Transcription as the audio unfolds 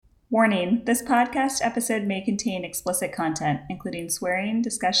Warning, this podcast episode may contain explicit content, including swearing,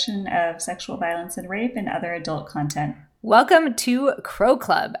 discussion of sexual violence and rape, and other adult content. Welcome to Crow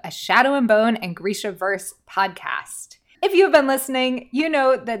Club, a Shadow and Bone and Grisha-verse podcast. If you have been listening, you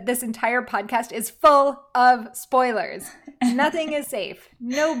know that this entire podcast is full of spoilers. Nothing is safe.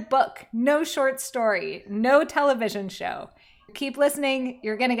 No book, no short story, no television show. Keep listening,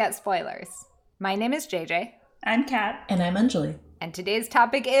 you're going to get spoilers. My name is JJ. I'm Kat. And I'm Anjali. And today's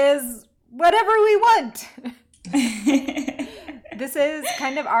topic is whatever we want. This is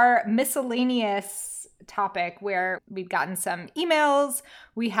kind of our miscellaneous topic where we've gotten some emails.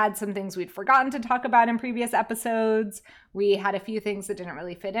 We had some things we'd forgotten to talk about in previous episodes. We had a few things that didn't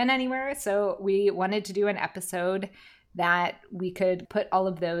really fit in anywhere. So we wanted to do an episode that we could put all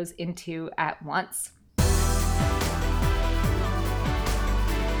of those into at once.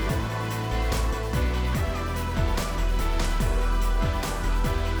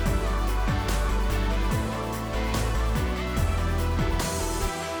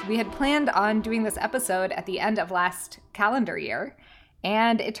 We had planned on doing this episode at the end of last calendar year,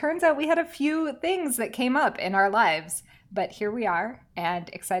 and it turns out we had a few things that came up in our lives, but here we are, and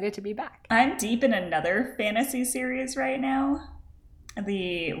excited to be back. I'm deep in another fantasy series right now,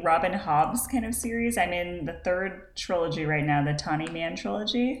 the Robin Hobbs kind of series. I'm in the third trilogy right now, the Tawny Man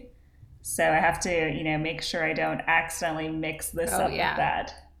trilogy, so I have to, make sure I don't accidentally mix this up with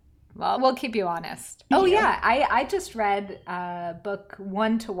that. Well, we'll keep you honest. Oh, yeah. I just read book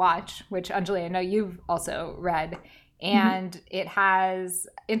One to Watch, which, Anjali, I know you've also read. And it has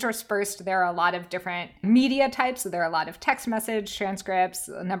interspersed, there are a lot of different media types. So there are a lot of text message transcripts,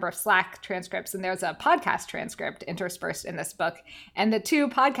 a number of Slack transcripts, and there's a podcast transcript interspersed in this book. And the two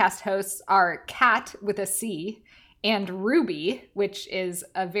podcast hosts are Kat with a C and Ruby, which is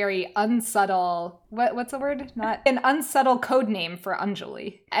a very unsubtle, what's the word? Not an unsubtle code name for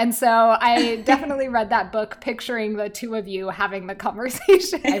Anjali. And so I definitely read that book picturing the two of you having the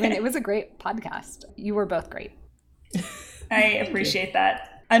conversation. I mean, it was a great podcast. You were both great. I appreciate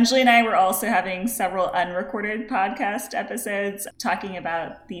that. Anjali and I were also having several unrecorded podcast episodes talking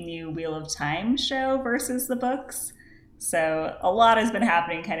about the new Wheel of Time show versus the books. So a lot has been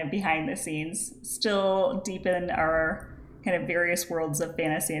happening kind of behind the scenes, still deep in our kind of various worlds of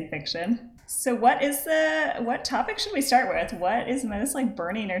fantasy and fiction. So what topic should we start with? What is most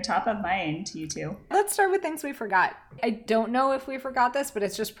burning or top of mind to you two? Let's start with things we forgot. I don't know if we forgot this, but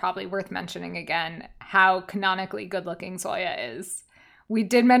it's just probably worth mentioning again how canonically good-looking Zoya is. We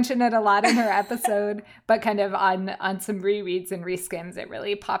did mention it a lot in her episode, but kind of on some rereads and reskims, it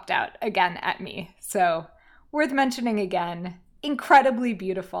really popped out again at me. So worth mentioning again, incredibly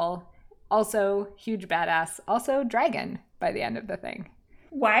beautiful, also huge badass, also dragon by the end of the thing.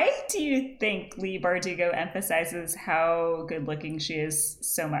 Why do you think Leigh Bardugo emphasizes how good looking she is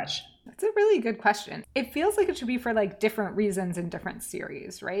so much? That's a really good question. It feels like it should be for different reasons in different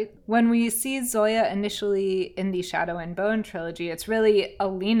series, right? When we see Zoya initially in the Shadow and Bone trilogy, it's really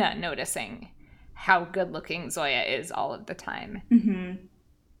Alina noticing how good looking Zoya is all of the time. Mm-hmm.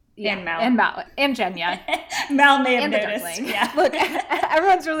 Yeah, and Mal. And Genya. Mal may have noticed. Yeah. Look,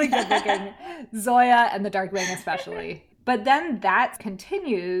 everyone's really good looking. Zoya and the Darkwing especially. But then that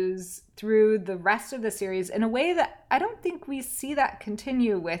continues through the rest of the series in a way that I don't think we see that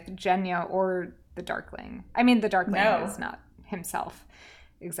continue with Genya or the Darkling. I mean, the Darkling is not himself.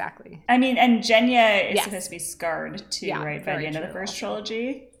 Exactly. I mean, and Genya is supposed to be scarred too, right? By the end of the first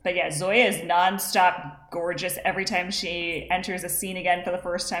trilogy. But yeah, Zoya is nonstop gorgeous. Every time she enters a scene again for the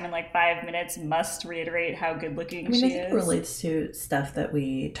first time in 5 minutes, must reiterate how good looking she is. I think it relates to stuff that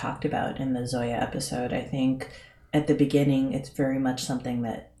we talked about in the Zoya episode. I think at the beginning, it's very much something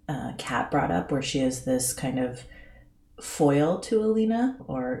that Kat brought up, where she is this kind of foil to Alina,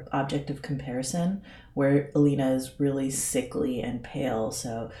 or object of comparison, where Alina is really sickly and pale.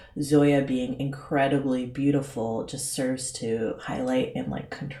 So Zoya being incredibly beautiful just serves to highlight and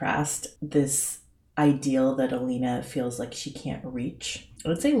contrast this ideal that Alina feels like she can't reach. I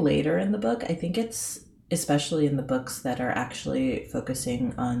would say later in the book, I think it's especially in the books that are actually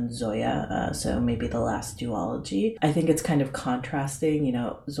focusing on Zoya, so maybe the last duology, I think it's kind of contrasting.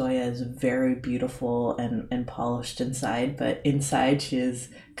 Zoya is very beautiful and polished inside, but inside she is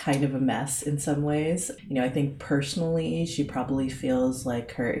kind of a mess in some ways. I think personally she probably feels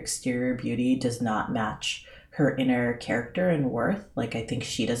like her exterior beauty does not match her inner character and worth. I think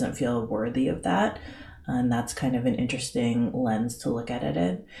she doesn't feel worthy of that. And that's kind of an interesting lens to look at it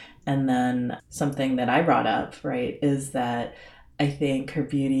in. And then something that I brought up, right, is that I think her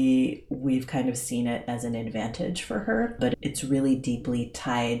beauty, we've kind of seen it as an advantage for her, but it's really deeply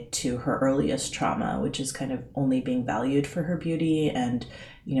tied to her earliest trauma, which is kind of only being valued for her beauty and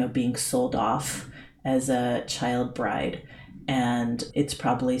being sold off as a child bride. And it's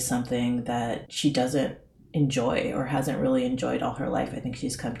probably something that she doesn't enjoy or hasn't really enjoyed all her life. I think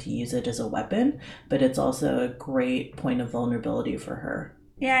she's come to use it as a weapon, but it's also a great point of vulnerability for her.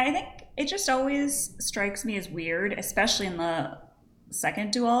 Yeah, I think it just always strikes me as weird, especially in the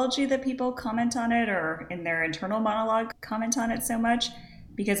second duology, that people comment on it or in their internal monologue comment on it so much,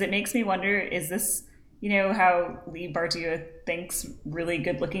 because it makes me wonder, is this, how Leigh Bardugo thinks really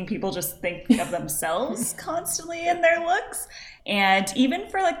good-looking people just think of themselves constantly in their looks? And even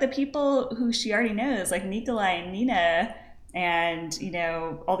for like the people who she already knows, like Nikolai and Nina, and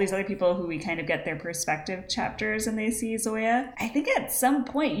all these other people who we kind of get their perspective chapters and they see Zoya, I think at some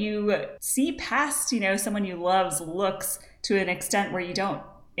point you see past someone you love's looks to an extent where you don't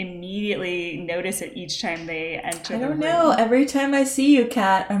immediately notice it each time they enter the room. I don't know. Every time I see you,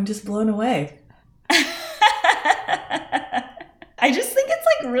 Kat, I'm just blown away. I just think it's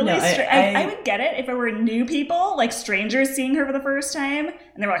like really strange. I would get it if it were new people, like strangers seeing her for the first time,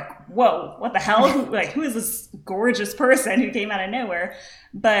 and they were like, whoa, what the hell? Who is this gorgeous person who came out of nowhere?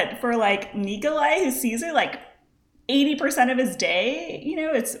 But for like Nikolai, who sees her like 80% of his day,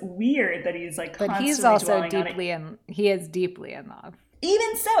 it's weird that he's like constantly But he's also dwelling he is deeply in love.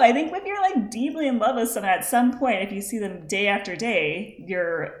 Even so, I think if you're like deeply in love with someone, at some point, if you see them day after day,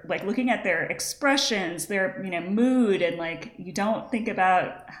 you're like looking at their expressions, their mood, and like you don't think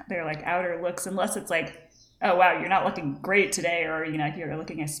about their like outer looks unless it's like, oh wow, you're not looking great today, or if you're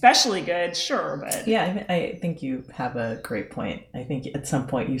looking especially good, sure, but yeah, I think you have a great point. I think at some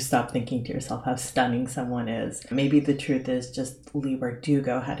point you stop thinking to yourself how stunning someone is. Maybe the truth is just Leigh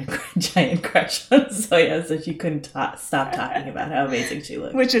Bardugo had a giant crush on Zoya, so she couldn't stop talking about how amazing she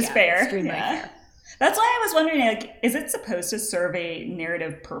looked. Which is fair. Extremely fair. That's why I was wondering, like, is it supposed to serve a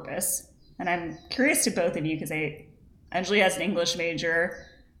narrative purpose? And I'm curious to both of you, because Anjali has an English major.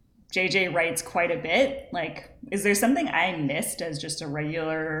 JJ writes quite a bit. Like, is there something I missed as just a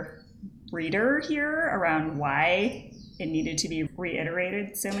regular reader here around why it needed to be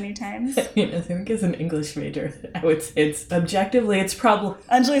reiterated so many times? I think as an English major, I would say it's probably...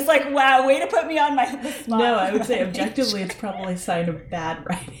 Anjali's like, wow, way to put me on the spot. No, I would say objectively it's probably a sign of bad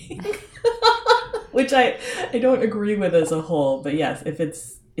writing. Which I don't agree with as a whole, but yes, if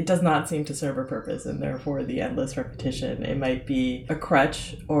it does not seem to serve a purpose, and therefore the endless repetition, it might be a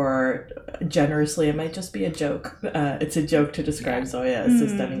crutch, or generously, it might just be a joke. It's a joke to describe Zoya as so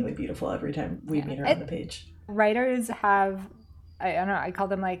stunningly beautiful every time we meet her on the page. Writers have, I don't know, I call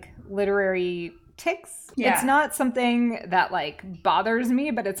them like literary tics. Yeah. It's not something that like bothers me,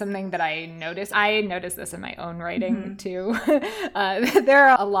 but it's something that I notice. I notice this in my own writing too. There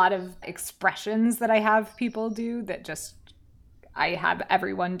are a lot of expressions that I have people do that just I have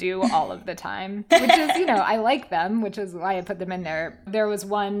everyone do all of the time, which is, I like them, which is why I put them in there. There was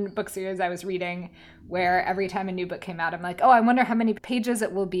one book series I was reading where every time a new book came out, I'm like, oh, I wonder how many pages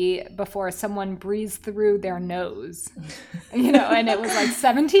it will be before someone breathes through their nose. And it was like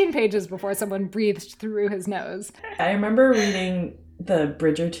 17 pages before someone breathed through his nose. I remember reading the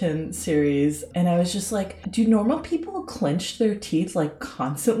Bridgerton series, and I was just like, do normal people clench their teeth like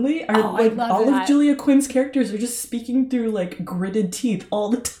constantly? All of Julia Quinn's characters are just speaking through like gritted teeth all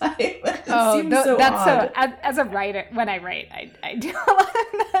the time. It seems so odd. So as a writer, when I write, I do a lot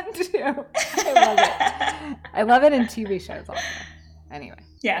of that too. I love it. I love it in TV shows also. Anyway.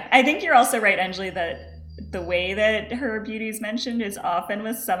 Yeah, I think you're also right, Anjali, that the way that her beauty is mentioned is often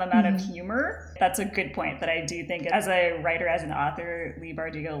with some amount of humor. That's a good point that I do think as a writer, as an author, Leigh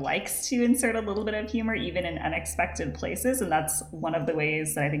Bardugo likes to insert a little bit of humor even in unexpected places. And that's one of the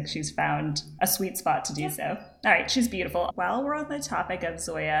ways that I think she's found a sweet spot to do so. All right, she's beautiful. While we're on the topic of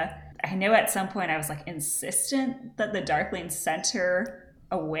Zoya, I know at some point I was like insistent that the Darklings sent her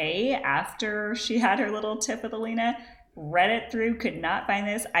away after she had her little tip with Alina. Read it through, could not find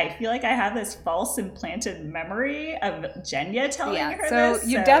this. I feel like I have this false implanted memory of Jenya telling her this.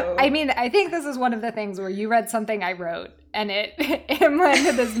 I think this is one of the things where you read something I wrote and it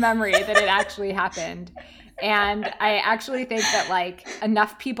implanted this memory that it actually happened. And I actually think that like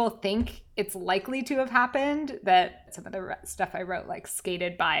enough people think it's likely to have happened that some of the stuff I wrote like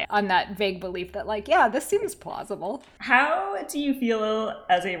skated by on that vague belief that like, yeah, this seems plausible. How do you feel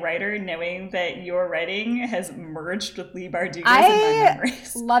as a writer knowing that your writing has merged with Leigh Bardugo's in my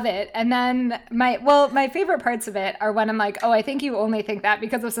memories? Love it. And then my favorite parts of it are when I'm like, oh, I think you only think that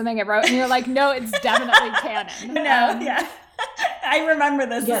because of something I wrote. And you're like, no, it's definitely canon. Yeah. I remember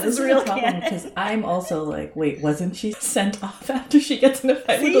this. Yeah, this is real problem because I'm also like, wait, wasn't she sent off after she gets in a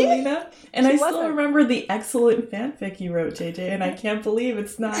fight with Alina? And I still remember the excellent fanfic you wrote, JJ, and I can't believe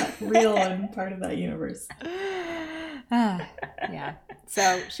it's not real and part of that universe. Yeah.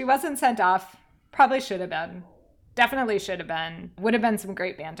 So she wasn't sent off. Probably should have been. Definitely should have been. Would have been some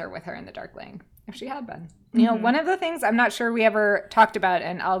great banter with her in the Darkling if she had been. You know, one of the things I'm not sure we ever talked about,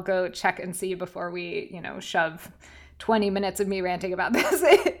 and I'll go check and see before we, you know, shove 20 minutes of me ranting about this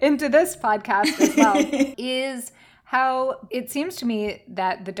into this podcast as well, is how it seems to me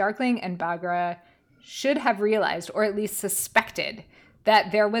that the Darkling and Baghra should have realized, or at least suspected,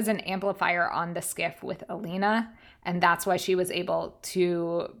 that there was an amplifier on the skiff with Alina, and that's why she was able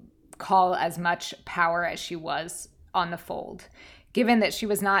to call as much power as she was on the Fold. Given that she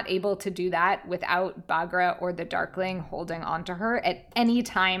was not able to do that without Baghra or the Darkling holding onto her at any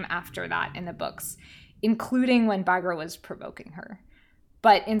time after that in the books, including when Baghra was provoking her.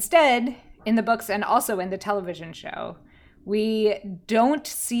 But instead, in the books and also in the television show, we don't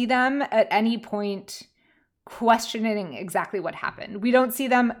see them at any point questioning exactly what happened. We don't see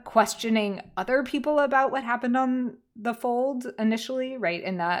them questioning other people about what happened on the Fold initially, right?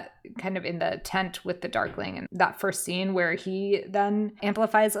 In that kind of in the tent with the Darkling and that first scene where he then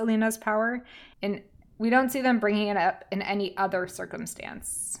amplifies Alina's power. And we don't see them bringing it up in any other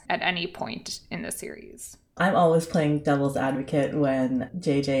circumstance at any point in the series. I'm always playing devil's advocate when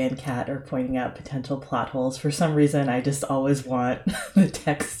JJ and Kat are pointing out potential plot holes. For some reason, I just always want the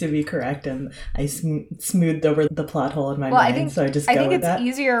text to be correct, and I smoothed over the plot hole in my mind, so I just go with that. I think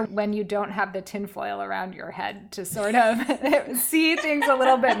it's easier when you don't have the tinfoil around your head to sort of see things a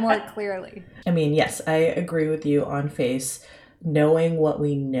little bit more clearly. I mean, yes, I agree with you on face. Knowing what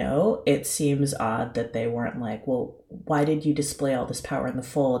we know, it seems odd that they weren't like, well, why did you display all this power in the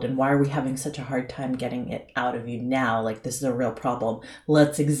Fold? And why are we having such a hard time getting it out of you now? Like, this is a real problem.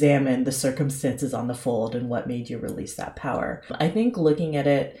 Let's examine the circumstances on the Fold and what made you release that power. I think looking at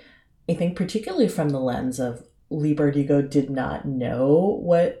it, I think particularly from the lens of Leigh Bardugo did not know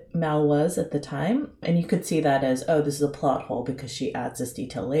what Mal was at the time. And you could see that as, oh, this is a plot hole because she adds this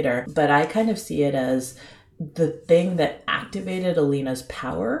detail later. But I kind of see it as the thing that activated Alina's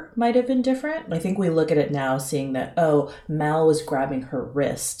power might have been different. I think we look at it now seeing that, oh, Mal was grabbing her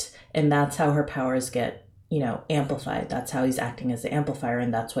wrist and that's how her powers get, you know, amplified. That's how he's acting as the amplifier,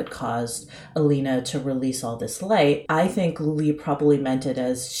 and that's what caused Alina to release all this light. I think Leigh probably meant it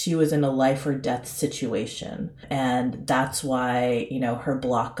as she was in a life or death situation, and that's why, you know, her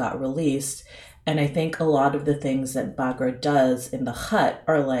block got released. And I think a lot of the things that Baghra does in the hut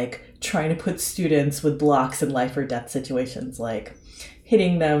are like trying to put students with blocks in life or death situations, like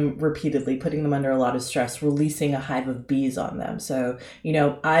hitting them repeatedly, putting them under a lot of stress, releasing a hive of bees on them. So, you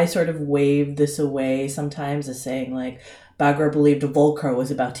know, I sort of wave this away sometimes as saying like, Baghra believed a Volcra was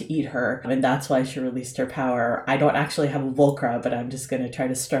about to eat her, and that's why she released her power. I don't actually have a Volcra, but I'm just going to try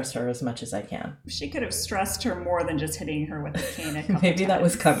to stress her as much as I can. She could have stressed her more than just hitting her with a cane a couple Maybe times. That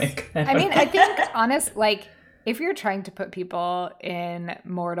was coming. I mean, I think, if you're trying to put people in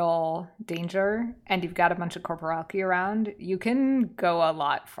mortal danger and you've got a bunch of corporality around, you can go a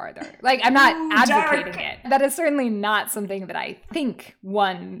lot farther. Like, I'm not advocating it. That is certainly not something that I think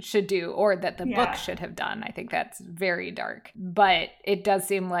one should do or that the book should have done. I think that's very dark. But it does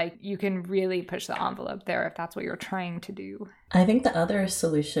seem like you can really push the envelope there if that's what you're trying to do. I think the other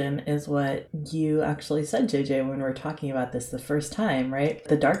solution is what you actually said, JJ, when we were talking about this the first time, right?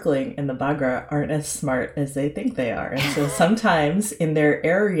 The Darkling and the Baghra aren't as smart as they think they are. And so sometimes in their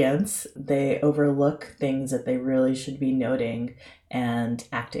arrogance, they overlook things that they really should be noting and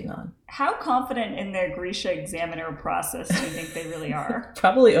acting on. How confident in their Grisha examiner process do you think they really are?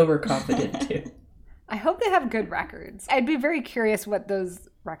 Probably overconfident too. I hope they have good records. I'd be very curious what those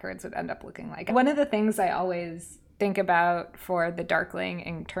records would end up looking like. One of the things I always think about for the Darkling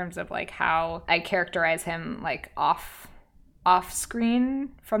in terms of like how I characterize him like off screen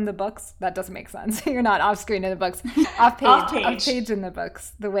from the books. That doesn't make sense. You're not off screen in the books. Off page in the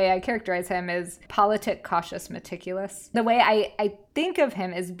books. The way I characterize him is politic, cautious, meticulous. The way I think of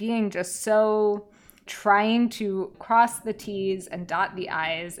him as being just so trying to cross the T's and dot the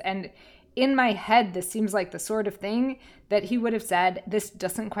I's. And in my head, this seems like the sort of thing that he would have said, this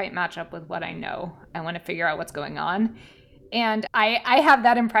doesn't quite match up with what I know. I want to figure out what's going on. And I have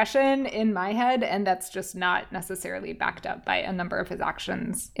that impression in my head, and that's just not necessarily backed up by a number of his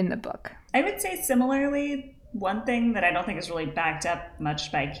actions in the book. I would say similarly, one thing that I don't think is really backed up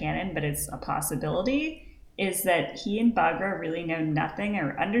much by canon, but it's a possibility, is that he and Baghra really know nothing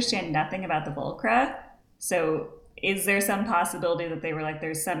or understand nothing about the Volcra. So is there some possibility that they were like,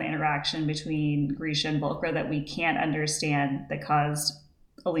 there's some interaction between Grisha and Volcra that we can't understand that caused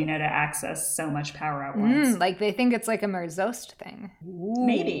Alina to access so much power at once? Like they think it's like a Merzost thing. Ooh.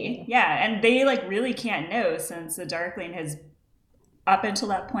 Maybe. Yeah. And they like really can't know, since the Darkling has up until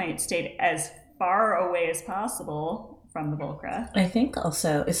that point stayed as far away as possible from the Volcra. I think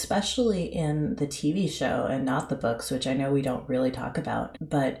also, especially in the TV show and not the books, which I know we don't really talk about,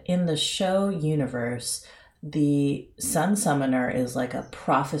 but in the show universe, the Sun Summoner is like a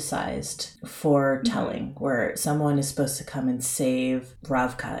prophesized foretelling where someone is supposed to come and save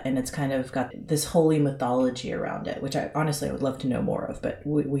Ravka, and it's kind of got this holy mythology around it, which I honestly would love to know more of, but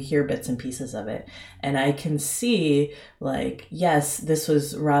we hear bits and pieces of it. And I can see, like, yes, this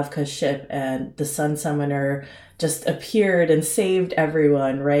was Ravka's ship and the Sun Summoner just appeared and saved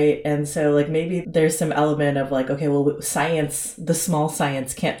everyone, right? And so like maybe there's some element of like, okay, well, science, the small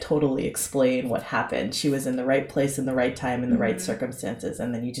science can't totally explain what happened. She was in the right place in the right time in the right circumstances,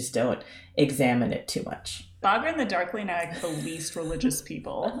 and then you just don't examine it too much. Baghra and the Darkling are like the least religious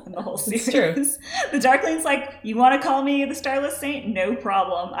people in the whole series. It's true. The Darkling's like, you want to call me the Starless Saint? No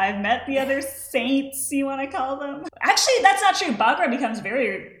problem. I've met the other saints, you want to call them? Actually, that's not true. Baghra becomes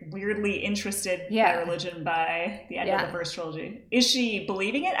very weirdly interested by religion by the end of the first trilogy. Is she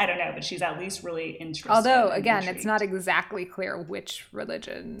believing it? I don't know, but she's at least really interested. Although, again, it's not exactly clear which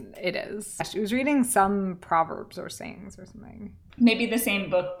religion it is. She was reading some proverbs or sayings or something. Maybe the same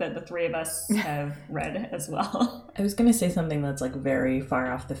book that the three of us have read as well. I was going to say something that's like very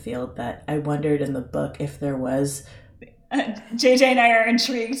far off the field, that I wondered in the book if there was... JJ and I are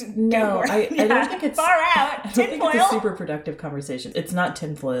intrigued. No, I don't think it's... Far out. I don't think it's a super productive conversation. It's not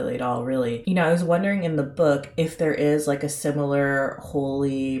tinfoil at all, really. You know, I was wondering in the book if there is like a similar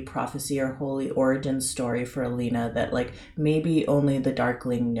holy prophecy or holy origin story for Alina that like maybe only the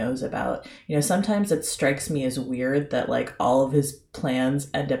Darkling knows about. You know, sometimes it strikes me as weird that like all of his plans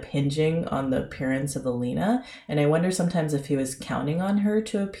end up hinging on the appearance of Alina, and I wonder sometimes if he was counting on her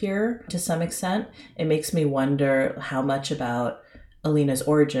to appear to some extent. It makes me wonder how much about Alina's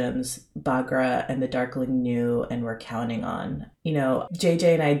origins Baghra and the Darkling knew and were counting on. You know,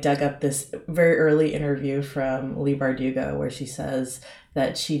 JJ and I dug up this very early interview from Leigh Bardugo where she says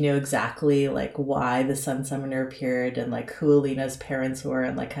that she knew exactly like why the Sun Summoner appeared and like who Alina's parents were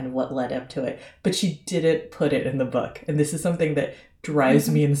and like kind of what led up to it, but she didn't put it in the book. And this is something that drives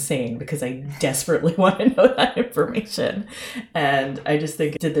me insane because I desperately want to know that information. And I just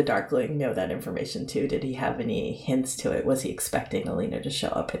think, did the Darkling know that information too? Did he have any hints to it? Was he expecting Alina to show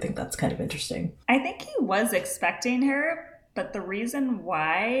up? I think that's kind of interesting. I think he was expecting her, but the reason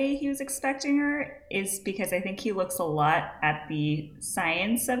why he was expecting her is because I think he looks a lot at the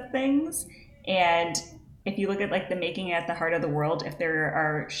science of things. And if you look at like the making at the heart of the world, if there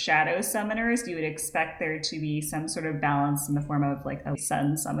are shadow summoners, you would expect there to be some sort of balance in the form of like a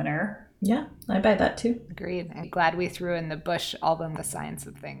sun summoner. Yeah, I buy that too. Agreed. I'm glad we threw in the Bush album, The Science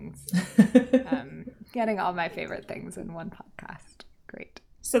of Things. Getting all my favorite things in one podcast. Great.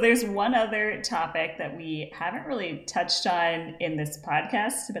 So there's one other topic that we haven't really touched on in this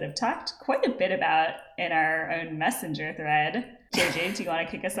podcast, but have talked quite a bit about in our own messenger thread. JJ, do you want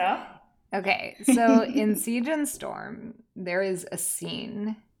to kick us off? Okay, so in Siege and Storm, there is a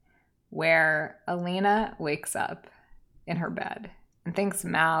scene where Alina wakes up in her bed and thinks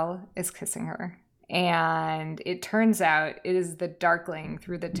Mal is kissing her. And it turns out it is the Darkling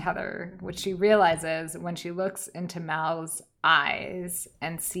through the tether, which she realizes when she looks into Mal's eyes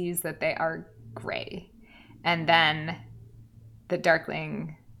and sees that they are gray. And then the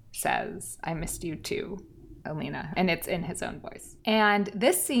Darkling says, "I missed you too, Alina." And it's in his own voice. And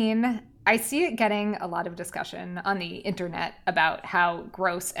this scene, I see it getting a lot of discussion on the internet about how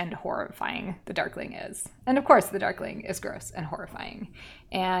gross and horrifying the Darkling is. And of course, the Darkling is gross and horrifying.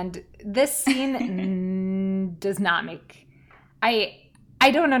 And this scene does not make... I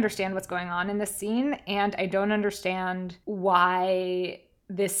don't understand what's going on in this scene, and I don't understand why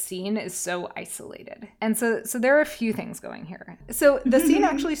this scene is so isolated. And so there are a few things going here. So the scene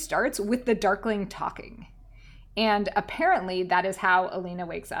actually starts with the Darkling talking. And apparently that is how Alina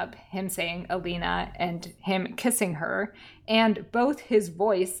wakes up, him saying Alina and him kissing her. And both his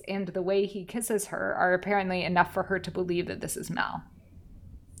voice and the way he kisses her are apparently enough for her to believe that this is Mal.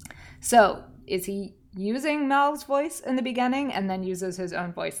 So is he using Mal's voice in the beginning and then uses his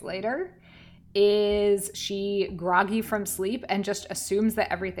own voice later? Is she groggy from sleep and just assumes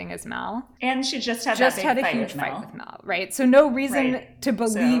that everything is Mal? And she just had a huge fight with Mal, right? So no reason to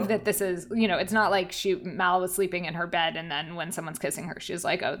believe that this is, you know, it's not like Mal was sleeping in her bed and then when someone's kissing her, she's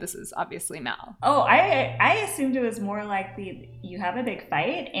like, oh, this is obviously Mal. Oh, I assumed it was more like you have a big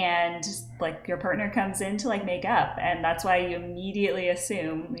fight and like your partner comes in to like make up, and that's why you immediately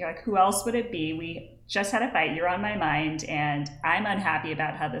assume, you're like, who else would it be? We just had a fight, you're on my mind, and I'm unhappy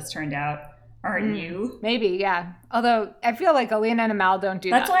about how this turned out. Aren't you? Maybe, yeah. Although I feel like Alina and Mal don't do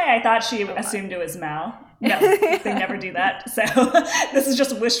that. That's why I thought she assumed it was Mal. No, they never do that. So this is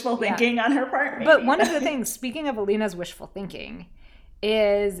just wishful thinking on her part. Maybe. But one of the things, speaking of Alina's wishful thinking,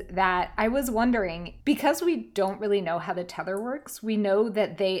 is that I was wondering, because we don't really know how the tether works, we know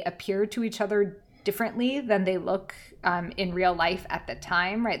that they appear to each other differently than they look in real life at the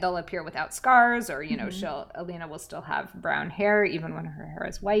time, right? They'll appear without scars, or, you know, Alina will still have brown hair, even when her hair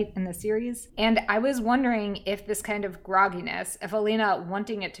is white in the series. And I was wondering if this kind of grogginess, if Alina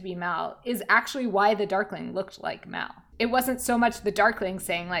wanting it to be Mal, is actually why the Darkling looked like Mal. It wasn't so much the Darkling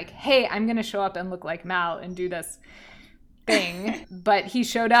saying like, hey, I'm going to show up and look like Mal and do this thing, but he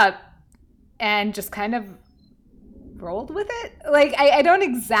showed up and just kind of rolled with it. Like, I don't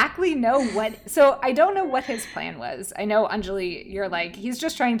exactly know so I don't know what his plan was. I know, Anjali, you're like, he's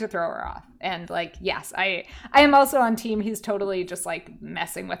just trying to throw her off. And like, yes, I am also on team. He's totally just like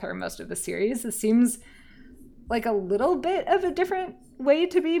messing with her most of the series. It seems like a little bit of a different way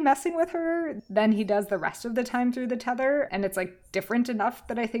to be messing with her than he does the rest of the time through the tether. And it's like different enough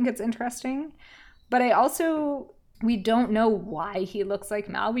that I think it's interesting. But we don't know why he looks like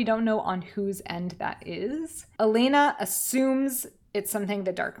Mal. We don't know on whose end that is. Elena assumes it's something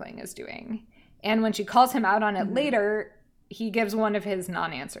the Darkling is doing. And when she calls him out on it later, he gives one of his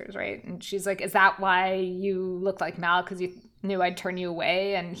non-answers, right? And she's like, is that why you look like Mal? Because you knew I'd turn you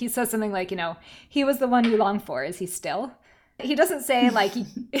away? And he says something like, you know, he was the one you longed for. Is he still? He doesn't say like,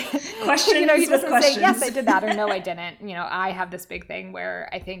 questions, you know, he doesn't questions. say, yes, I did that, or no, I didn't. You know, I have this big thing where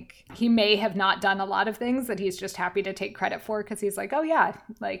I think he may have not done a lot of things that he's just happy to take credit for, because he's like, oh yeah,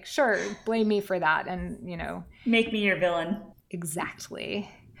 like, sure, blame me for that. And, you know. Make me your villain. Exactly.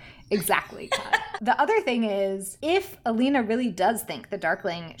 Kat. The other thing is, if Alina really does think the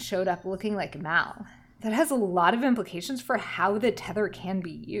Darkling showed up looking like Mal, that has a lot of implications for how the tether can be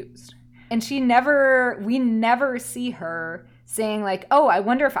used. And we never see her saying like, oh, I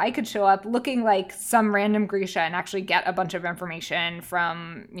wonder if I could show up looking like some random Grisha and actually get a bunch of information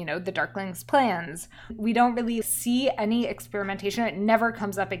from, you know, the Darkling's plans. We don't really see any experimentation. It never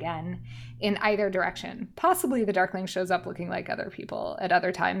comes up again in either direction. Possibly the Darkling shows up looking like other people at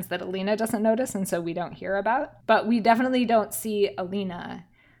other times that Alina doesn't notice, and so we don't hear about. But we definitely don't see Alina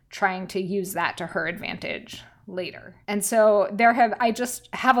trying to use that to her advantage later. And so I just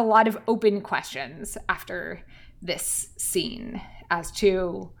have a lot of open questions after this scene as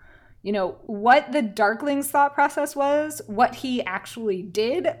to, you know, what the Darkling's thought process was, what he actually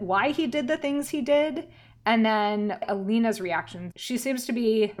did, why he did the things he did, and then Alina's reaction. She seems to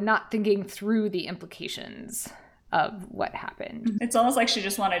be not thinking through the implications of what happened. It's almost like she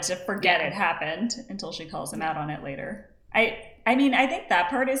just wanted to forget it happened until she calls him out on it later. I mean, I think that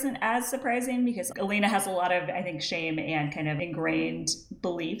part isn't as surprising because Alina has a lot of, I think, shame and kind of ingrained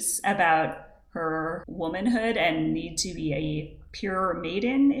beliefs about her womanhood and need to be a pure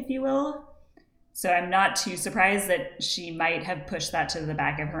maiden, if you will. So I'm not too surprised that she might have pushed that to the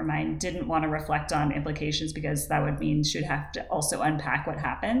back of her mind, didn't want to reflect on implications because that would mean she'd have to also unpack what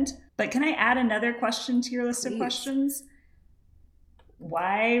happened. But can I add another question to your list of questions?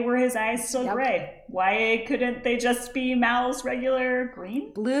 Why were his eyes still gray? Why couldn't they just be Mal's regular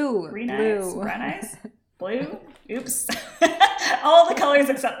green? Blue. Eyes? Brown eyes? Blue? Oops. All the colors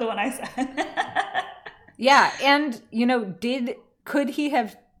except the one I said. Yeah, and, you know, could he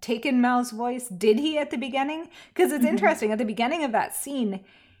have taken Mal's voice? Did he at the beginning? Because it's interesting. At the beginning of that scene,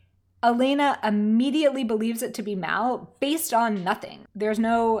 Elena immediately believes it to be Mal based on nothing. There's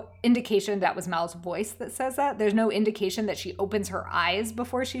no indication that was Mal's voice that says that. There's no indication that she opens her eyes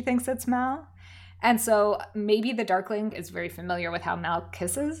before she thinks it's Mal. And so maybe the Darkling is very familiar with how Mal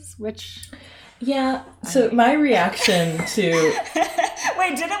kisses, which... Yeah, so my reaction to...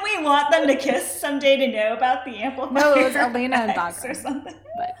 Wait, didn't we want them to kiss someday to know about the amplifier? No, it was Elena and Bagra. Or something.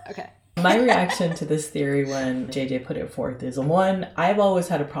 But, okay. My reaction to this theory when JJ put it forth is, one, I've always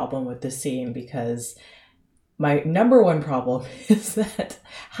had a problem with this scene because my number one problem is that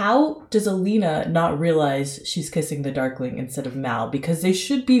how does Alina not realize she's kissing the Darkling instead of Mal? Because they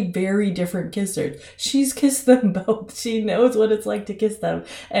should be very different kissers. She's kissed them both. She knows what it's like to kiss them.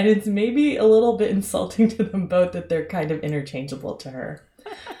 And it's maybe a little bit insulting to them both that they're kind of interchangeable to her.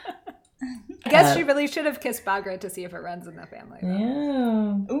 I guess she really should have kissed Bagra to see if it runs in the family.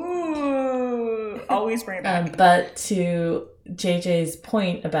 Yeah. Ooh. Always bring it back. But to JJ's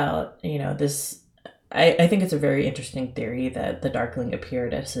point about, you know, this... I think it's a very interesting theory that the Darkling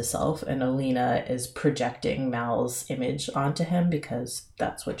appeared as himself and Alina is projecting Mal's image onto him because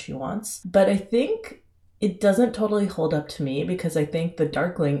that's what she wants. But I think it doesn't totally hold up to me because I think the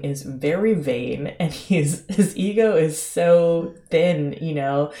Darkling is very vain and his ego is so thin, you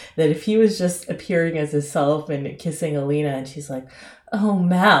know, that if he was just appearing as himself and kissing Alina and she's like, oh,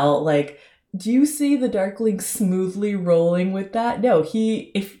 Mal, like, do you see the Darkling smoothly rolling with that? No,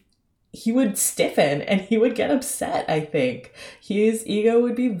 if he would stiffen and he would get upset, I think. His ego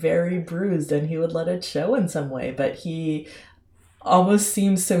would be very bruised and he would let it show in some way, but he almost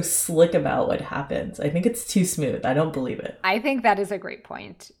seems so slick about what happens. I think it's too smooth. I don't believe it. I think that is a great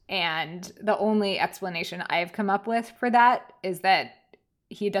point. And the only explanation I've come up with for that is that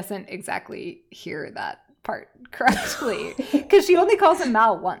he doesn't exactly hear that part correctly because she only calls him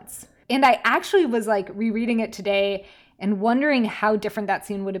Mal once. And I actually was like rereading it today and wondering how different that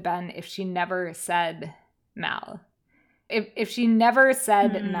scene would have been if she never said Mal. If she never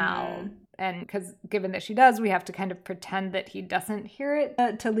said Mal, and because given that she does, we have to kind of pretend that he doesn't hear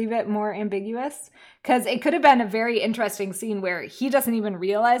it to leave it more ambiguous. Because it could have been a very interesting scene where he doesn't even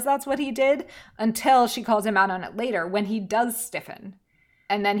realize that's what he did until she calls him out on it later when he does stiffen.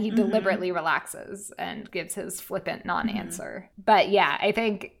 And then he deliberately relaxes and gives his flippant non-answer. But yeah, I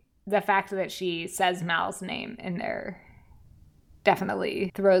think the fact that she says Mal's name in there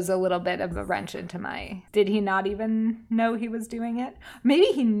definitely throws a little bit of a wrench into my, did he not even know he was doing it? Maybe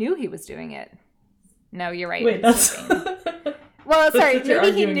he knew he was doing it. No, you're right. Wait, that's... Well, sorry,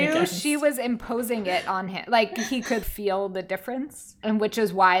 maybe he knew against. She was imposing it on him. Like, he could feel the difference, and which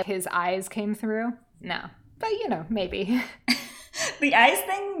is why his eyes came through. No. But, maybe. The eyes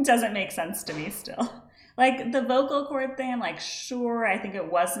thing doesn't make sense to me still. Like, the vocal cord thing, I'm like, sure, I think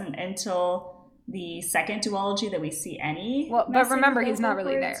it wasn't until the second duology that we see any. Well, but remember, he's not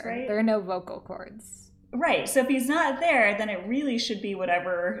really cords, there. Right? There are no vocal cords. Right. So if he's not there, then it really should be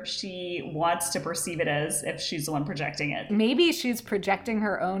whatever she wants to perceive it as if she's the one projecting it. Maybe she's projecting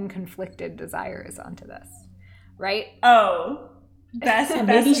her own conflicted desires onto this, right? Oh.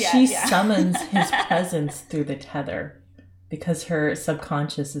 Maybe she summons his presence through the tether because her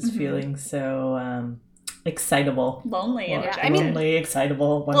subconscious is feeling so... excitable, lonely, and lonely,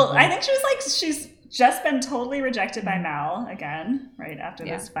 excitable. Well, I think she's just been totally rejected by Mal again, right after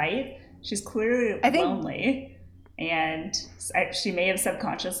this fight. She's clearly lonely, and she may have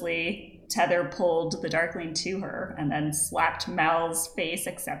subconsciously tether pulled the Darkling to her and then slapped Mal's face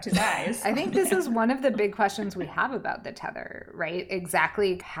except his eyes. I think this is one of the big questions we have about the tether, right?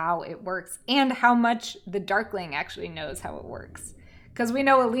 Exactly how it works and how much the Darkling actually knows how it works, because we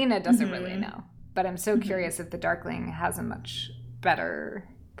know Alina doesn't really know. But I'm so curious if the Darkling has a much better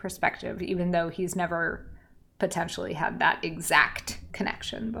perspective, even though he's never potentially had that exact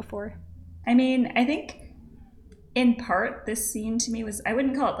connection before. I mean, I think in part this scene to me was, I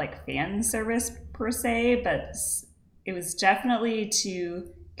wouldn't call it like fan service per se, but it was definitely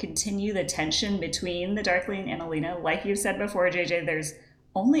to continue the tension between the Darkling and Alina. Like you said before, JJ, there's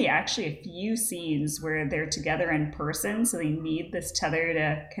only actually a few scenes where they're together in person, so they need this tether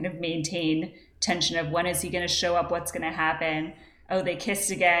to kind of maintain tension of when is he going to show up, what's going to happen, oh, they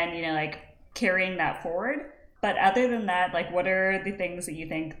kissed again, like carrying that forward. But other than that, like, what are the things that you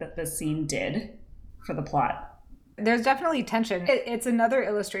think that this scene did for the plot? There's definitely tension. It's another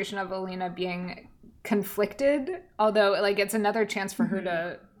illustration of Alina being conflicted, although like it's another chance for her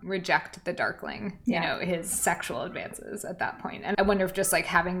to reject the Darkling, his sexual advances at that point. And I wonder if just like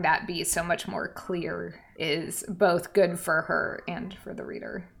having that be so much more clear is both good for her and for the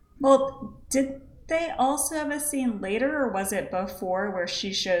reader. Well, did they also have a scene later, or was it before, where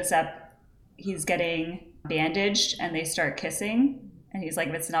she shows up, he's getting bandaged, and they start kissing? And he's like,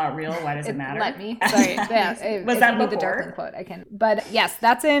 if it's not real, why does it matter? Let me. Sorry. Yeah, was that before? The Darkling quote, I can. But yes,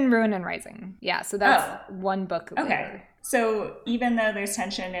 that's in Ruin and Rising. Yeah, so that's one book later. Okay. So even though there's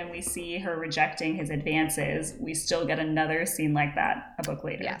tension and we see her rejecting his advances, we still get another scene like that a book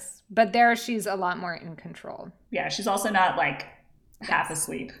later. Yes. But there she's a lot more in control. Yeah, she's also not like half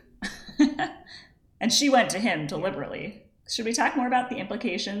asleep. And she went to him deliberately. Should we talk more about the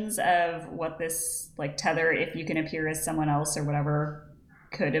implications of what this like tether, if you can appear as someone else or whatever,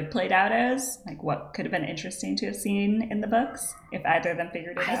 could have played out as? Like what could have been interesting to have seen in the books if either of them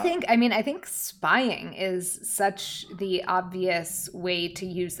figured it out? I think spying is such the obvious way to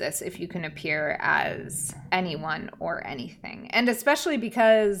use this if you can appear as anyone or anything. And especially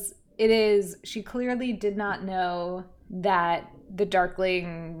because she clearly did not know that the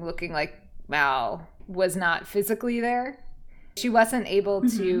Darkling looking like Mal was not physically there. She wasn't able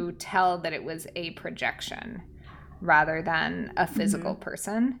to tell that it was a projection rather than a physical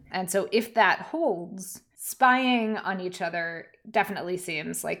person. And so if that holds, spying on each other definitely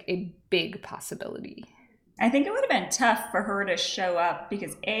seems like a big possibility. I think it would have been tough for her to show up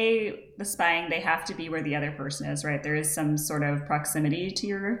because the spying, they have to be where the other person is, right? There is some sort of proximity to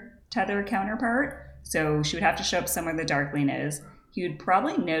your tether counterpart. So she would have to show up somewhere the Darkling is. He would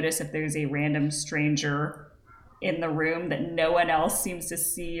probably notice if there's a random stranger in the room that no one else seems to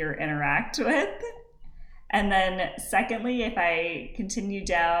see or interact with. And then secondly, if I continue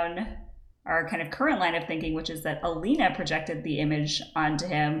down our kind of current line of thinking, which is that Alina projected the image onto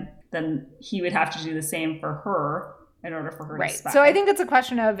him, then he would have to do the same for her in order for her to spy. So I think it's a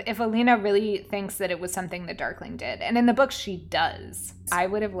question of if Alina really thinks that it was something the Darkling did. And in the book, she does. I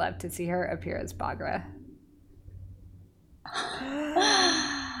would have loved to see her appear as Baghra.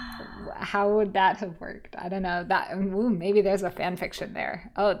 How would that have worked? I don't know. Maybe there's a fan fiction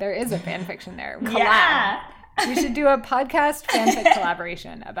there. Oh, there is a fan fiction there. Collab. Yeah. We should do a podcast fanfic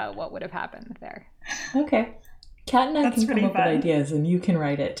collaboration about what would have happened there. Okay. Kat and I can come up with ideas and you can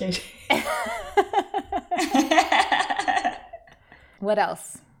write it, JJ. What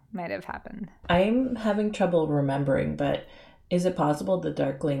else might have happened? I'm having trouble remembering, but is it possible the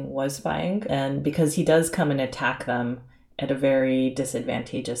Darkling was spying? And because he does come and attack them at a very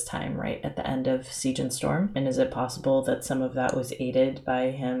disadvantageous time, right at the end of Siege and Storm. And is it possible that some of that was aided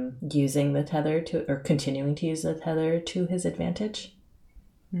by him using the tether or continuing to use the tether to his advantage?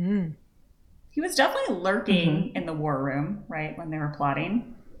 Mm. He was definitely lurking in the war room, right, when they were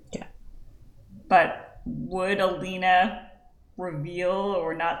plotting. Yeah. But would Alina reveal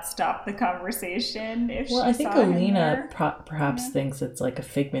or not stop the conversation if she saw him? Well, I think Alina perhaps thinks it's like a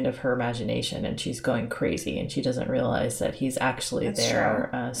figment of her imagination and she's going crazy and she doesn't realize that he's actually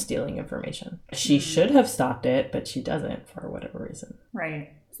stealing information. She should have stopped it, but she doesn't for whatever reason.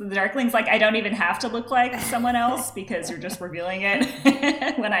 Right. So the Darkling's like, I don't even have to look like someone else because you're just revealing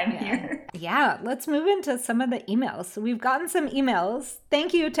it when I'm here. Yeah, let's move into some of the emails. So we've gotten some emails.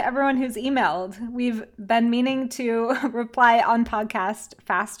 Thank you to everyone who's emailed. We've been meaning to reply on podcast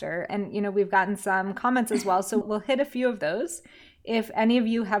faster. And, we've gotten some comments as well. So we'll hit a few of those. If any of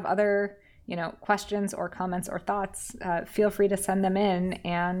you have other, questions or comments or thoughts, feel free to send them in.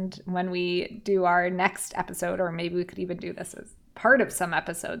 And when we do our next episode, or maybe we could even do this as part of some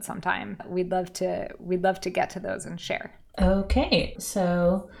episode sometime, we'd love to get to those and share. Okay,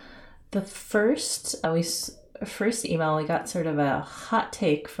 so the first email, we got sort of a hot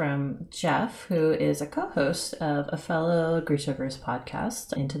take from Jeff, who is a co-host of a fellow Grishaverse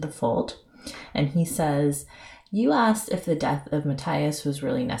podcast, Into the Fold, and he says, "You asked if the death of Matthias was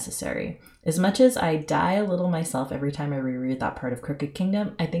really necessary. As much as I die a little myself every time I reread that part of Crooked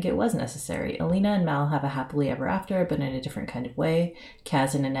Kingdom, I think it was necessary. Alina and Mal have a happily ever after, but in a different kind of way.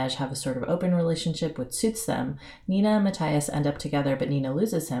 Kaz and Inej have a sort of open relationship which suits them. Nina and Matthias end up together, but Nina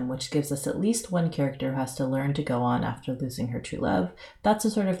loses him, which gives us at least one character who has to learn to go on after losing her true love. That's the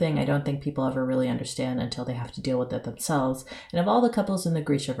sort of thing I don't think people ever really understand until they have to deal with it themselves. And of all the couples in the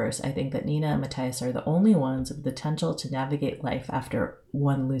Grishaverse, I think that Nina and Matthias are the only ones with the potential to navigate life after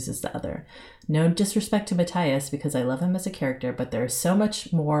one loses the other. No disrespect to Matthias because I love him as a character, but there's so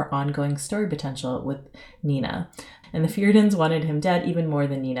much more ongoing story potential with Nina. And the Fjordans wanted him dead even more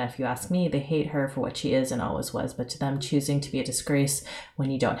than Nina, if you ask me. They hate her for what she is and always was, but to them, choosing to be a disgrace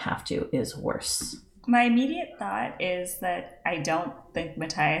when you don't have to is worse." My immediate thought is that I don't think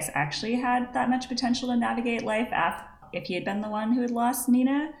Matthias actually had that much potential to navigate life if he had been the one who had lost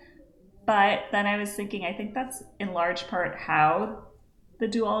Nina. But then I was thinking, I think that's in large part how the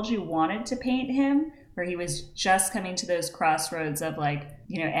duology wanted to paint him, where he was just coming to those crossroads of like,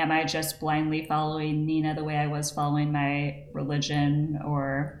 am I just blindly following Nina the way I was following my religion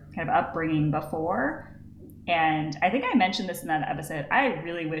or kind of upbringing before? And I think I mentioned this in that episode. I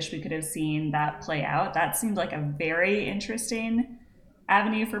really wish we could have seen that play out. That seemed like a very interesting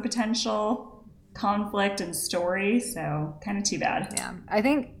avenue for potential conflict and story, so kind of too bad. Yeah, I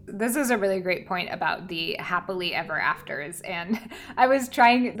think this is a really great point about the happily ever afters, and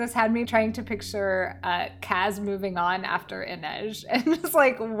this had me trying to picture Kaz moving on after Inej, and just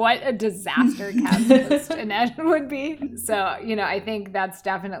like what a disaster Kaz post Inej would be. So I think that's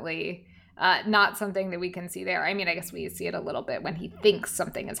definitely not something that we can see there. I mean, I guess we see it a little bit when he thinks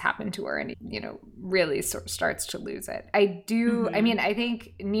something has happened to her and really starts to lose it. I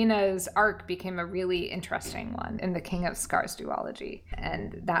think Nina's arc became a really interesting one in the King of Scars duology,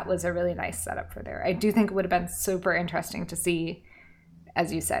 and that was a really nice setup for there. I do think it would have been super interesting to see,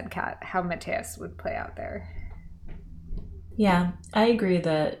 as you said, Kat, how Matthias would play out there. Yeah, I agree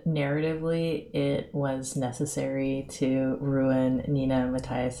that narratively it was necessary to ruin Nina and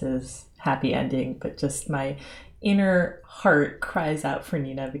Matthias's happy ending, but just my inner heart cries out for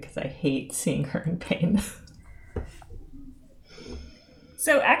Nina because I hate seeing her in pain.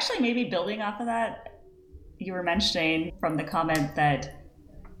 So actually, maybe building off of that, you were mentioning from the comment that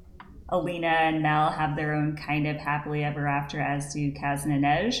Alina and Mal have their own kind of happily ever after, as do Kaz and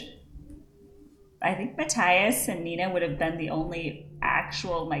Inej. I think Matthias and Nina would have been the only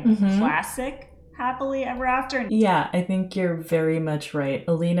actual classic happily ever after? Yeah, I think you're very much right.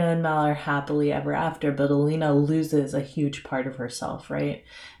 Alina and Mal are happily ever after, but Alina loses a huge part of herself, right?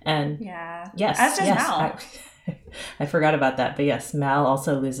 And yes, as does Mal. I forgot about that, but yes, Mal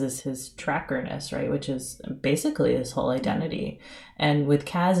also loses his trackerness, right, which is basically his whole identity. And with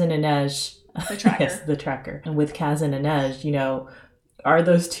Kaz and Inej, the tracker. Yes, the tracker. And with Kaz and Inej, you know, are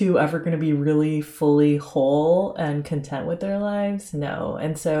those two ever going to be really fully whole and content with their lives? No.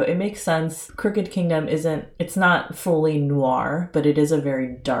 And so it makes sense. Crooked Kingdom it's not fully noir, but it is a very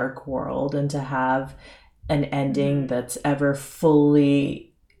dark world. And to have an ending that's ever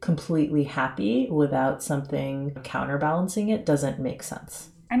fully, completely happy without something counterbalancing it doesn't make sense.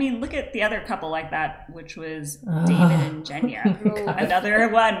 I mean, look at the other couple like that, which was David and Genya. Another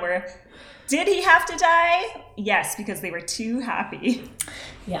one where, did he have to die? Yes, because they were too happy.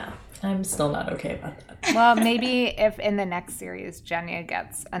 Yeah, I'm still not okay about that. Well, maybe if in the next series Genya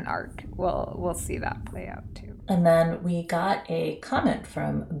gets an arc, we'll see that play out too. And then we got a comment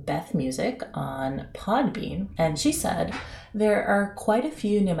from Beth Music on Podbean, and she said, there are quite a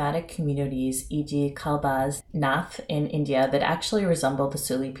few nomadic communities, e.g. Kalbas, Nath in India, that actually resemble the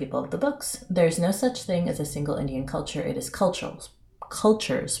Suli people of the books. There's no such thing as a single Indian culture, it is cultures,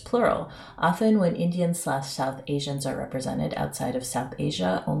 plural. Often when Indians/South Asians are represented outside of South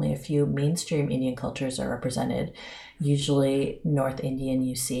Asia, only a few mainstream Indian cultures are represented, usually North Indian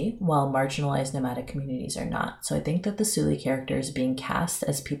you see, while marginalized nomadic communities are not. So I think that the Suli characters being cast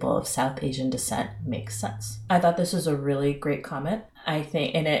as people of South Asian descent makes sense. I thought this was a really great comment. I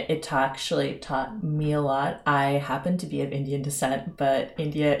think, and it actually taught me a lot. I happen to be of Indian descent, but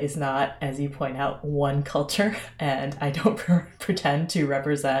India is not, as you point out, one culture, and I don't pretend to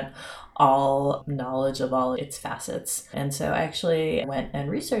represent all knowledge of all its facets. And so I actually went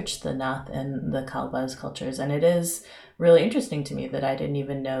and researched the Nath and the Kalbas cultures, and it is really interesting to me that I didn't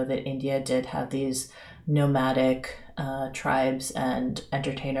even know that India did have these nomadic tribes and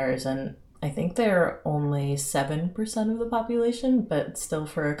entertainers, and I think they're only 7% of the population, but still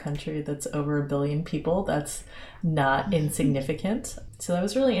for a country that's over 1 billion people, that's not insignificant. So that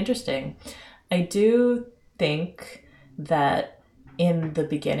was really interesting. I do think that in the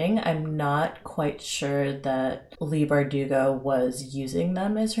beginning, I'm not quite sure that Leigh Bardugo was using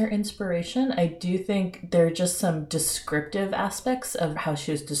them as her inspiration. I do think there are just some descriptive aspects of how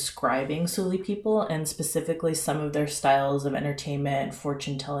she was describing Suli people, and specifically some of their styles of entertainment,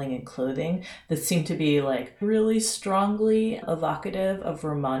 fortune telling, and clothing that seem to be like really strongly evocative of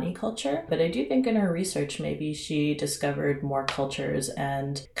Romani culture. But I do think in her research, maybe she discovered more cultures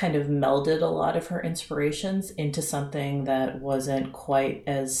and kind of melded a lot of her inspirations into something that wasn't quite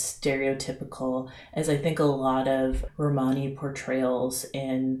as stereotypical as I think a lot of Romani portrayals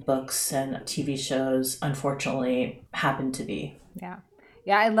in books and TV shows unfortunately happen to be. Yeah,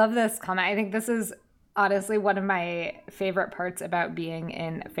 I love this comment. I think this is honestly one of my favorite parts about being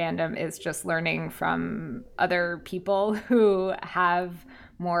in fandom is just learning from other people who have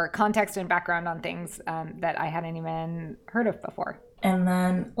more context and background on things that I hadn't even heard of before. And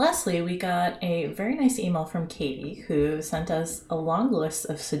then lastly, we got a very nice email from Katie, who sent us a long list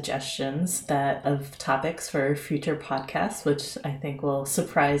of suggestions of topics for future podcasts, which I think will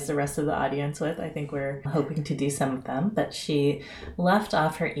surprise the rest of the audience with. I think we're hoping to do some of them. But she left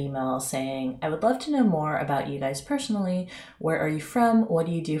off her email saying, I would love to know more about you guys personally. Where are you from? What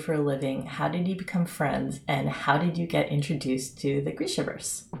do you do for a living? How did you become friends? And how did you get introduced to the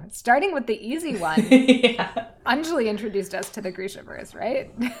Grishaverse? Starting with the easy one. Yeah. Anjali introduced us to the Grishaverse,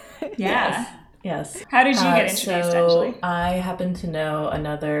 right? Yeah. Yes. How did you get introduced, Anjali? I happen to know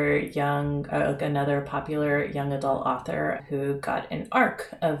another popular young adult author who got an arc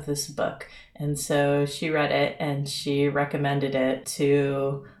of this book. And so she read it and she recommended it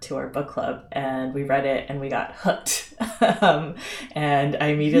to our book club, and we read it and we got hooked. And I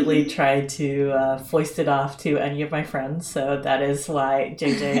immediately tried to foist it off to any of my friends. So that is why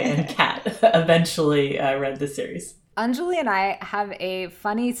JJ and Kat eventually read the series. Anjali and I have a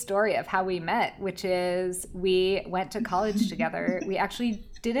funny story of how we met, which is we went to college together. We actually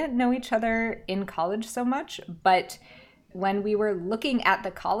didn't know each other in college so much, but when we were looking at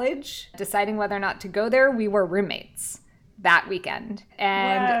the college, deciding whether or not to go there, we were roommates that weekend.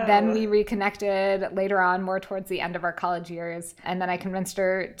 And then we reconnected later on, more towards the end of our college years. And then I convinced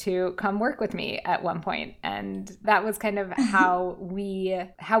her to come work with me at one point. And that was kind of how we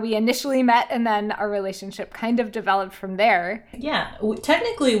initially met. And then our relationship kind of developed from there. Yeah.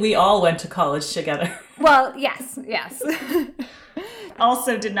 Technically, we all went to college together. Well, yes.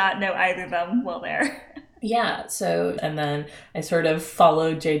 Also did not know either of them while there. Yeah, and then I sort of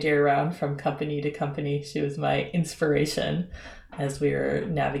followed JJ around from company to company. She was my inspiration. as we were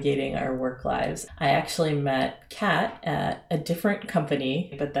navigating our work lives. I actually met Kat at a different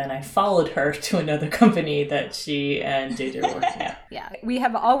company, but then I followed her to another company that she and JJ were working at. Yeah, we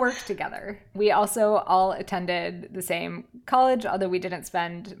have all worked together. We also all attended the same college, although we didn't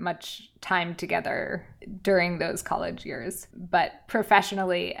spend much time together during those college years, but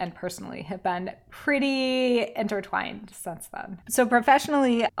professionally and personally have been pretty intertwined since then. So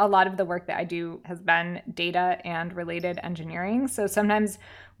professionally, a lot of the work that I do has been data and related engineering. So sometimes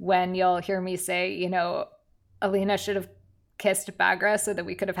when you'll hear me say, you know, Alina should have kissed Bagra so that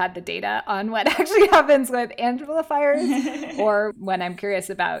we could have had the data on what actually happens with amplifiers, or when I'm curious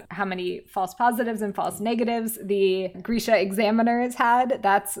about how many false positives and false negatives the Grisha examiners had,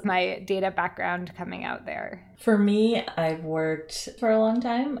 that's my data background coming out there. For me, I've worked for a long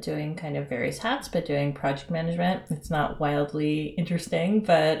time doing kind of various hats, but doing project management. It's not wildly interesting,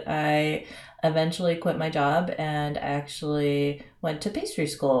 but I eventually quit my job and actually went to pastry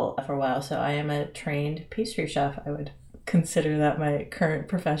school for a while. So I am a trained pastry chef. I would consider that my current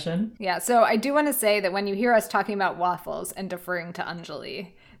profession. Yeah, so I do want to say that when you hear us talking about waffles and deferring to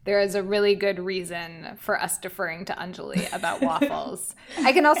Anjali, there is a really good reason for us deferring to Anjali about waffles.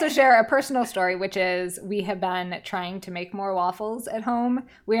 I can also share a personal story, which is we have been trying to make more waffles at home.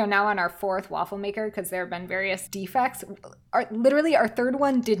 We are now on our 4th waffle maker because there have been various defects. Literally, our 3rd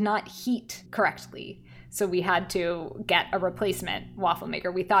one did not heat correctly. So we had to get a replacement waffle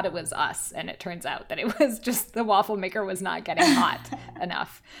maker. We thought it was us, and it turns out that it was just the waffle maker was not getting hot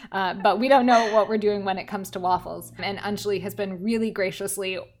enough. But we don't know what we're doing when it comes to waffles. And Anjali has been really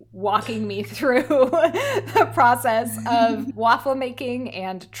graciously walking me through the process of waffle making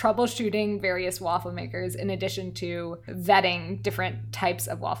and troubleshooting various waffle makers, in addition to vetting different types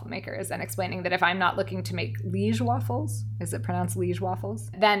of waffle makers and explaining that if I'm not looking to make Liege waffles, is it pronounced Liege waffles?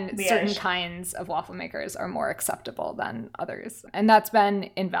 Then certain kinds of waffle makers are more acceptable than others. And that's been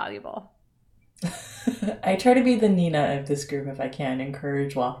invaluable. I try to be the Nina of this group if I can,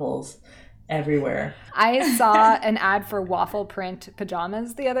 encourage waffles everywhere. I saw an ad for waffle print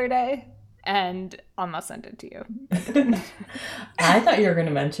pajamas the other day and almost sent it to you. I thought you were going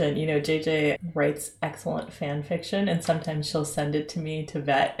to mention, JJ writes excellent fan fiction, and sometimes she'll send it to me to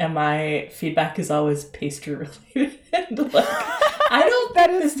vet, and my feedback is always pastry related. I don't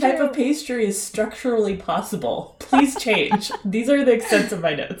think this type of pastry is structurally possible. Please change. These are the extent of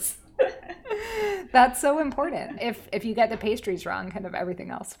my notes. That's so important. If you get the pastries wrong, kind of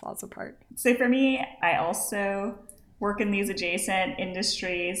everything else falls apart. So for me, I also work in these adjacent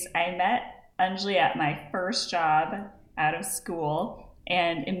industries. I met Anjali at my first job out of school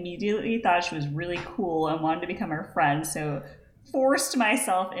and immediately thought she was really cool and wanted to become her friend. So forced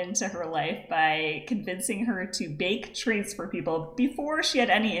myself into her life by convincing her to bake treats for people before she had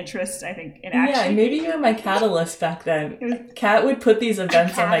any interest, I think, in actually. Yeah, maybe you were my catalyst back then. Kat would put these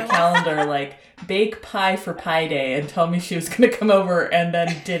events on my calendar, like bake pie for Pie Day, and tell me she was going to come over, and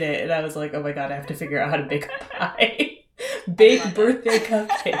then did it. And I was like, oh my God, I have to figure out how to bake a pie. Bake birthday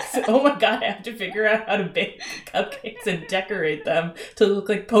cupcakes. Oh my God, I have to figure out how to bake cupcakes and decorate them to look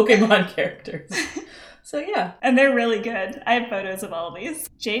like Pokemon characters. So yeah. And they're really good. I have photos of all these.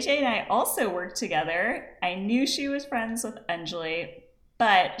 JJ and I also worked together. I knew she was friends with Anjali,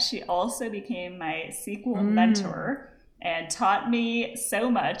 but she also became my SQL mentor and taught me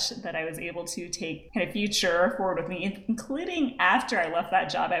so much that I was able to take kind of future forward with me, including after I left that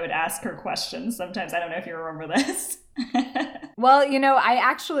job, I would ask her questions. Sometimes, I don't know if you remember this. Well, I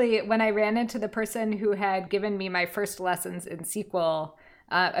actually, when I ran into the person who had given me my first lessons in SQL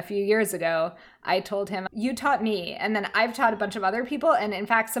a few years ago, I told him, you taught me, and then I've taught a bunch of other people, and in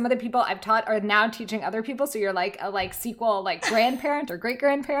fact, some of the people I've taught are now teaching other people, so you're like a SQL grandparent or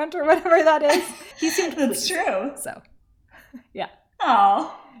great-grandparent or whatever that is. He seemed That's pleased. True. So, yeah.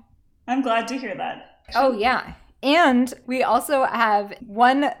 Oh, I'm glad to hear that. Oh, yeah. And we also have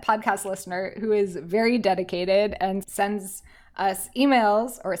one podcast listener who is very dedicated and sends us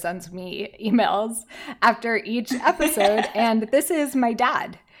emails, or sends me emails after each episode. And this is my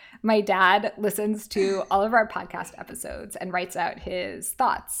dad. My dad listens to all of our podcast episodes and writes out his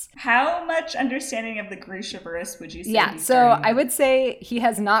thoughts. How much understanding of the Grishaverse would you say? Yeah, so I would say he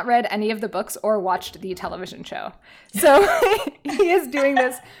has not read any of the books or watched the television show. So he is doing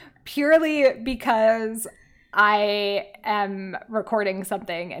this purely because I am recording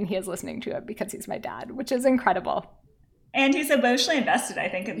something and he is listening to it because he's my dad, which is incredible. And he's emotionally invested, I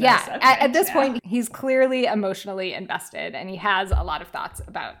think, in this subject. At this point, he's clearly emotionally invested, and he has a lot of thoughts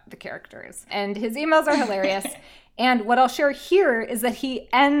about the characters. And his emails are hilarious. And what I'll share here is that he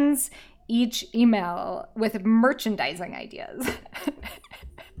ends each email with merchandising ideas.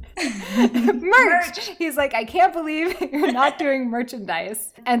 Merch! He's like, I can't believe you're not doing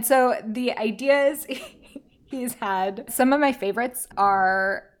merchandise. And so the ideas he's had, some of my favorites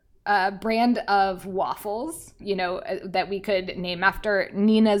are a brand of waffles, that we could name after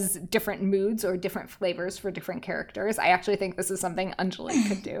Nina's different moods or different flavors for different characters. I actually think this is something Anjali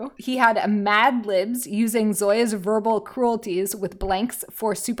could do. He had a Mad Libs using Zoya's verbal cruelties with blanks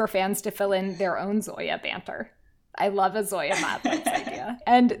for superfans to fill in their own Zoya banter. I love a Zoya Mad Libs idea.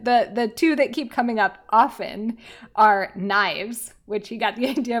 And the two that keep coming up often are knives, which he got the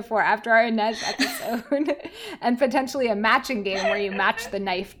idea for after our Inej episode, and potentially a matching game where you match the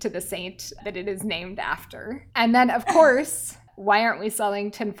knife to the saint that it is named after. And then, of course, why aren't we selling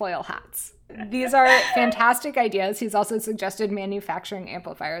tinfoil hats? These are fantastic ideas. He's also suggested manufacturing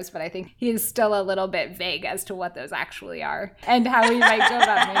amplifiers, but I think he is still a little bit vague as to what those actually are and how we might go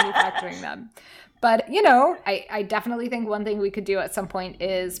about manufacturing them. But, I definitely think one thing we could do at some point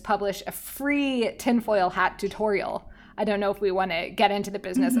is publish a free tinfoil hat tutorial. I don't know if we want to get into the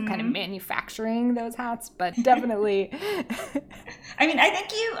business of kind of manufacturing those hats, but definitely. I mean, I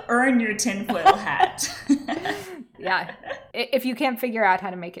think you earn your tinfoil hat. Yeah. If you can't figure out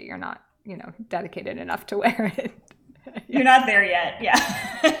how to make it, you're not, dedicated enough to wear it. You're not there yet.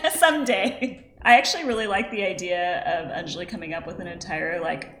 Yeah. Someday. I actually really like the idea of Anjali coming up with an entire,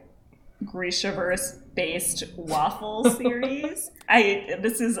 Grishaverse-based waffle series.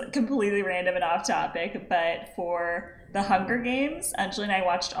 This is completely random and off topic, but for the Hunger Games, Anjali and I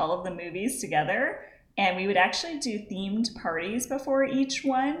watched all of the movies together, and we would actually do themed parties before each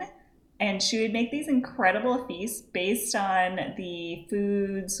one, and she would make these incredible feasts based on the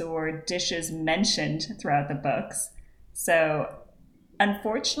foods or dishes mentioned throughout the books. So,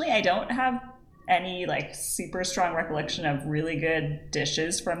 unfortunately, I don't have any super strong recollection of really good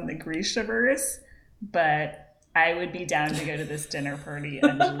dishes from the Grishaverse, but I would be down to go to this dinner party.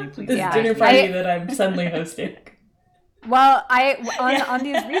 Anjali, please. This dinner party that I'm suddenly hosting. Well, on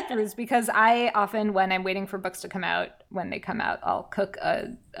these read-throughs, because I often, when I'm waiting for books to come out, when they come out, I'll cook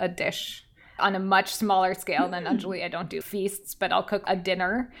a dish on a much smaller scale than Anjali. I don't do feasts, but I'll cook a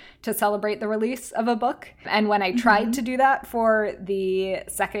dinner to celebrate the release of a book. And when I tried to do that for the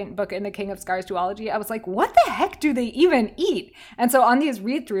second book in the King of Scars duology, I was like, what the heck do they even eat? And so on these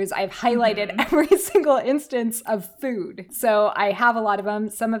read-throughs, I've highlighted every single instance of food. So I have a lot of them.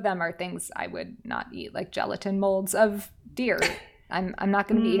 Some of them are things I would not eat, like gelatin molds of deer. I'm not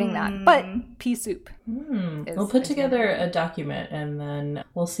going to be eating that, but pea soup. We'll put together a document, and then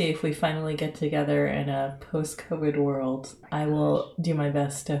we'll see if we finally get together in a post-COVID world. I will do my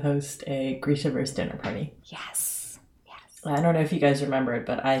best to host a Grishaverse dinner party. Yes. I don't know if you guys remember it,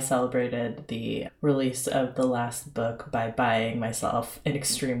 but I celebrated the release of the last book by buying myself an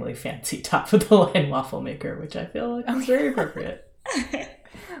extremely fancy top-of-the-line waffle maker, which I feel like is very appropriate.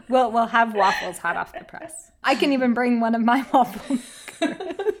 We'll have waffles hot off the press. I can even bring one of my waffle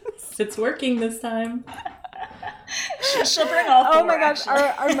makers. It's working this time. She'll bring all four. Oh my gosh,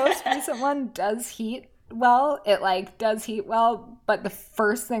 our most recent one does heat well. It does heat well, but the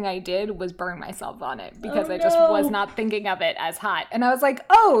first thing I did was burn myself on it because I just was not thinking of it as hot. And I was like,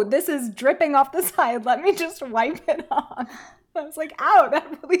 oh, this is dripping off the side. Let me just wipe it off. I was like, ow,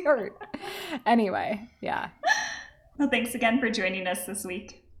 that really hurt. Anyway, yeah. Well, thanks again for joining us this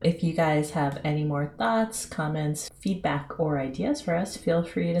week. If you guys have any more thoughts, comments, feedback, or ideas for us, feel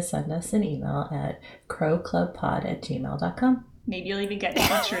free to send us an email at crowclubpod@gmail.com. Maybe you'll even get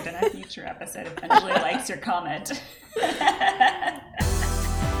featured in a future episode if Anjali likes your comment.